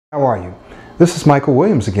How are you? This is Michael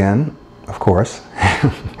Williams again, of course.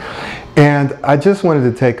 And I just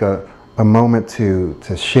wanted to take a moment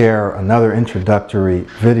to share another introductory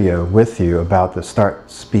video with you about the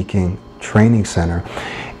Start Speaking Training Center.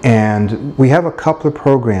 And we have a couple of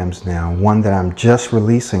programs now, one that I'm just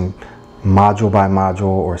releasing module by module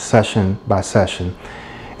or session by session,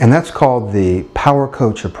 and that's called the Power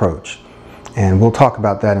Coach Approach. And we'll talk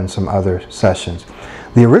about that in some other sessions.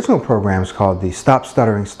 The original program is called the Stop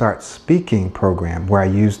Stuttering, Start Speaking program, where I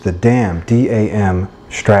use the DAM, D-A-M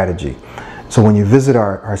strategy. So when you visit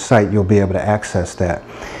our site, you'll be able to access that.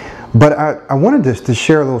 But I wanted to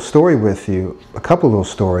share a little story with you, a couple of little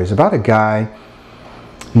stories about a guy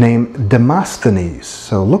named Demosthenes.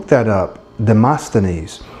 So look that up,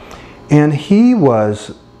 Demosthenes. And he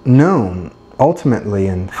was known ultimately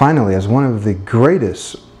and finally as one of the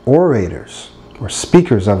greatest orators or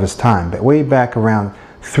speakers of his time, but way back around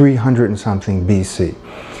 300 and something BC.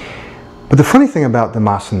 But the funny thing about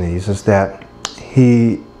Demosthenes is that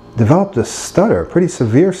he developed a stutter, a pretty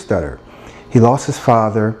severe stutter. He lost his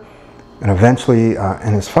father, and eventually,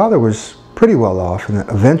 and his father was pretty well off, and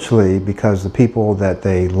eventually, because the people that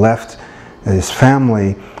they left his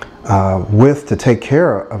family with to take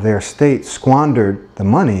care of their estate squandered the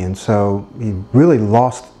money, and so he really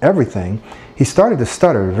lost everything. He started to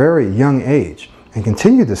stutter at a very young age and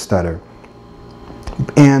continued to stutter.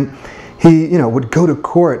 And he, would go to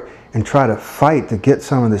court and try to fight to get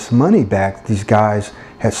some of this money back that these guys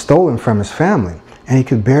had stolen from his family. And he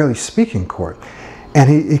could barely speak in court. And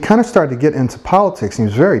he kind of started to get into politics. And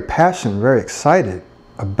he was very passionate, very excited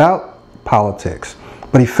about politics.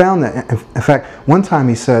 But he found that, in fact, one time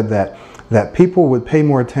he said that people would pay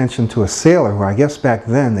more attention to a sailor, who I guess back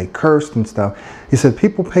then they cursed and stuff. He said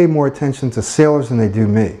people pay more attention to sailors than they do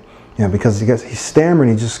me. Because he stammered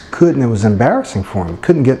and he just couldn't, it was embarrassing for him. He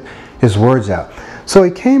couldn't get his words out. So he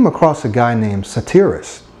came across a guy named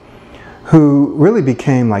Satyrus, who really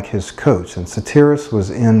became like his coach. And Satyrus was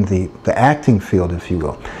in the acting field, if you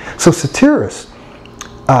will. So Satyrus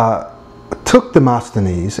took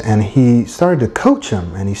Demosthenes and he started to coach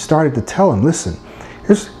him, and he started to tell him, listen,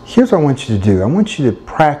 here's what I want you to do. I want you to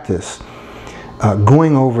practice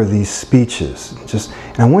going over these speeches.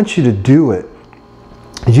 And I want you to do it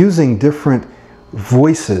using different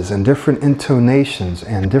voices and different intonations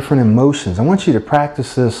and different emotions. I want you to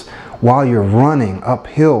practice this while you're running up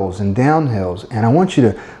hills and down hills. And I want you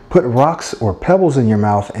to put rocks or pebbles in your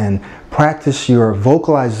mouth and practice your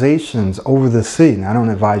vocalizations over the sea. Now, I don't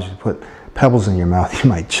advise you to put pebbles in your mouth. You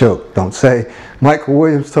might choke. Don't say, Michael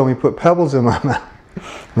Williams told me to put pebbles in my mouth.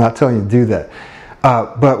 I'm not telling you to do that.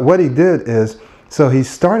 But what he did is, so he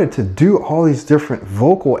started to do all these different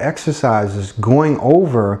vocal exercises going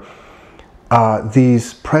over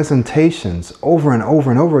these presentations over and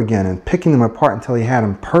over and over again, and picking them apart until he had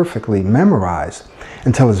them perfectly memorized,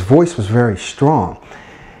 until his voice was very strong.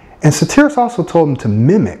 And Satyrus also told him to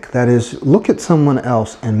mimic, that is, look at someone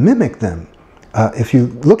else and mimic them. If you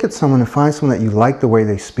look at someone and find someone that you like the way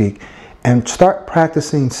they speak, and start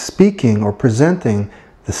practicing speaking or presenting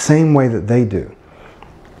the same way that they do.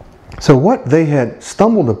 So what they had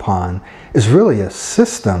stumbled upon is really a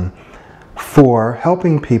system for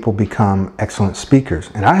helping people become excellent speakers.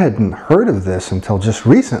 And I hadn't heard of this until just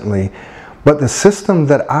recently, but the system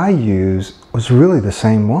that I use was really the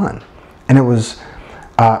same one. And it was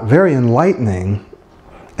very enlightening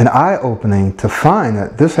and eye-opening to find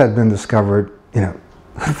that this had been discovered,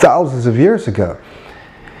 thousands of years ago.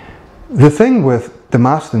 The thing with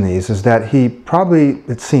Demosthenes is that he probably,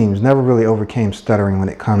 it seems, never really overcame stuttering when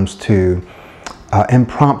it comes to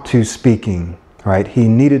impromptu speaking, right? He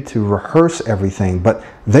needed to rehearse everything, but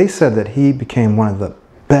they said that he became one of the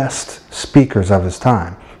best speakers of his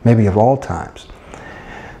time, maybe of all times.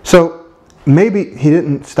 So maybe he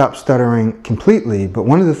didn't stop stuttering completely, but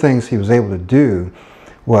one of the things he was able to do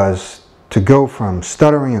was to go from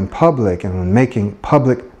stuttering in public and making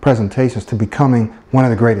public presentations to becoming one of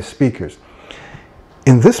the greatest speakers.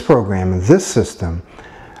 In this program, in this system,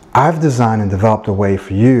 I've designed and developed a way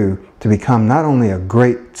for you to become not only a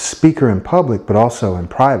great speaker in public, but also in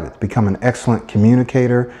private, become an excellent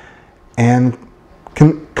communicator and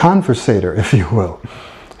conversator, if you will.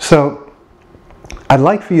 So I'd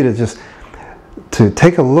like for you to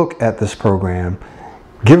take a look at this program,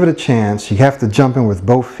 give it a chance. You have to jump in with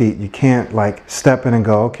both feet. You can't like step in and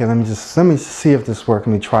go, okay, let me see if this works.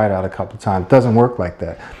 Let me try it out a couple times. It doesn't work like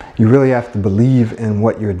that. You really have to believe in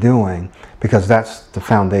what you're doing, because that's the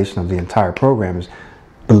foundation of the entire program, is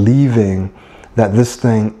believing that this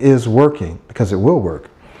thing is working, because it will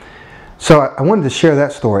work. So I wanted to share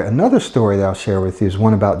that story. Another story that I'll share with you is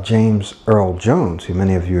one about James Earl Jones, who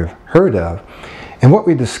many of you have heard of. And what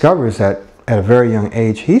we discover is that at a very young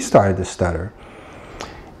age, he started to stutter.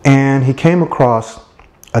 And he came across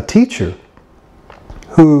a teacher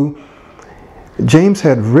who James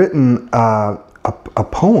had written a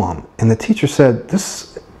poem, and the teacher said,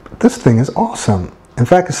 this thing is awesome. In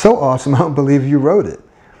fact, it's so awesome, I don't believe you wrote it.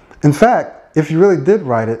 In fact, if you really did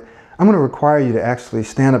write it, I'm going to require you to actually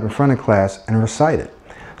stand up in front of class and recite it.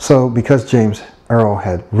 So because James Earl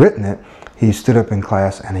had written it, he stood up in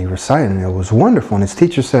class and he recited it, and it was wonderful. And his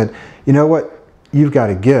teacher said, you know what, you've got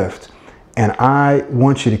a gift, and I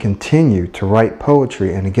want you to continue to write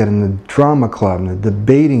poetry and to get in the drama club and the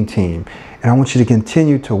debating team. And I want you to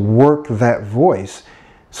continue to work that voice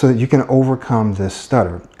so that you can overcome this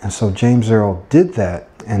stutter. And so James Earl did that,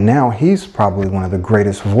 and now he's probably one of the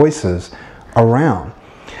greatest voices around.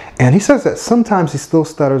 And he says that sometimes he still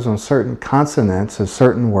stutters on certain consonants or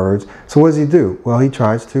certain words. So what does he do? Well, he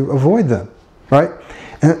tries to avoid them, right?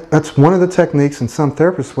 And that's one of the techniques, and some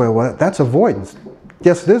therapists say, well, that's avoidance.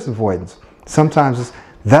 Yes, it is avoidance. Sometimes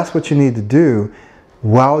that's what you need to do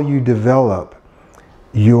while you develop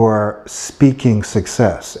your speaking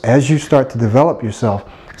success. As you start to develop yourself,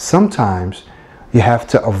 sometimes you have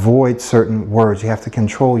to avoid certain words. You have to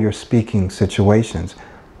control your speaking situations,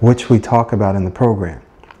 which we talk about in the program.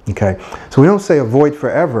 Okay, so we don't say avoid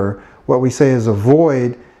forever. What we say is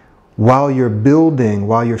avoid while you're building,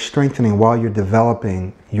 while you're strengthening, while you're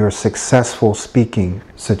developing your successful speaking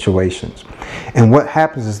situations. And what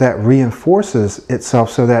happens is that reinforces itself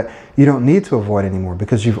so that you don't need to avoid anymore,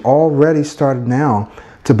 because you've already started now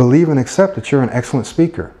to believe and accept that you're an excellent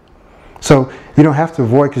speaker. So you don't have to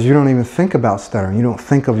avoid, because you don't even think about stuttering. You don't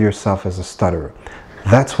think of yourself as a stutterer.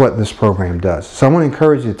 That's what this program does. So I want to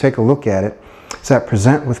encourage you to take a look at it. It's at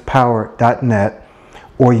presentwithpower.net,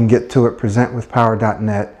 or you can get to it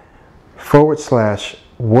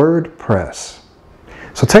presentwithpower.net/WordPress.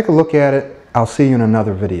 So take a look at it. I'll see you in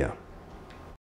another video.